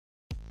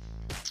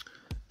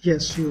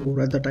Yes, you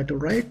read the title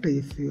right.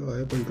 If you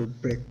are able to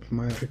break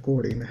my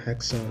record in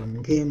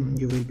Hexa game,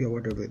 you will be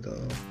awarded with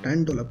a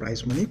 $10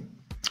 prize money.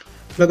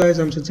 Hello guys,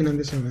 I'm Sachin and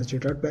this is M.S.D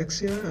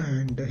here,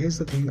 and here's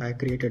the thing. I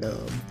created a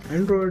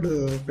Android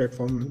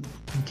platform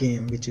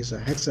game which is a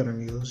Hexagon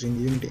using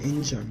Unity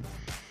engine,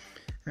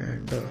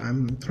 and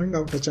I'm throwing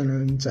out a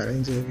challenge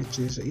which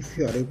is if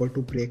you are able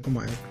to break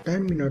my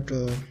 10-minute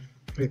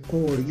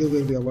record, you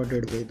will be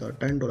awarded with a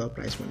 $10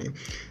 prize money.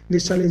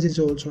 This challenge is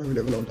also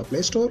available on the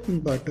Play Store,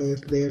 but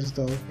there's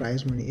the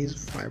prize money is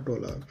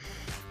 $5.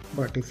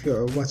 But if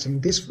you're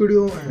watching this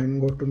video and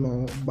got to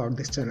know about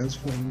this channel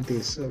from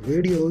this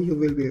video, you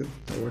will be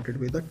awarded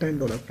with a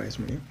 $10 prize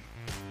money.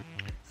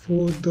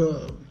 For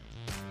the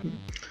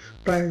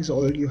prize,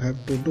 all you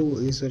have to do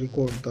is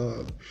record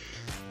the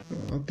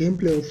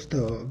gameplay of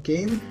the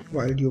game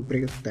while you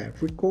break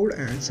that record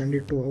and send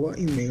it to our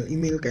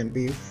email can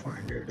be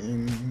found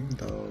in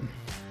the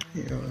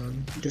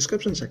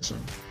description section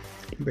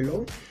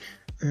below,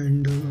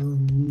 and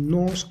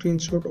no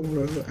screenshot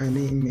or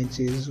any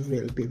images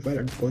will be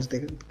valid because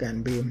they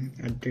can be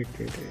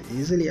edited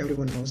easily.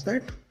 Everyone knows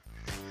that.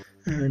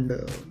 And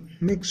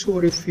make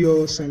sure if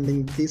you're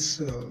sending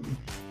this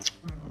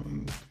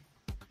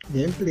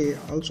gameplay,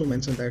 also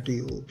mention that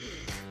you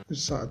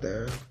saw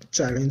the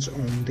challenge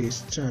on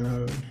this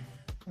channel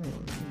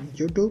on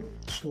YouTube,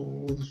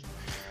 so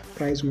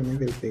prize money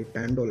will be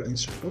 $10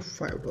 instead of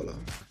 $5.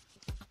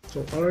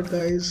 So alright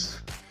guys,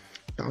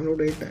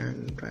 download it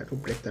and try to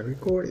break the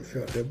record. If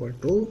you are able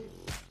to,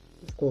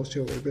 of course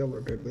you will be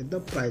awarded with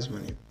the prize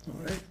money.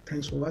 Alright,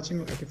 thanks for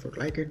watching. If you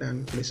like it,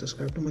 and please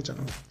subscribe to my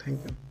channel.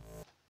 Thank you.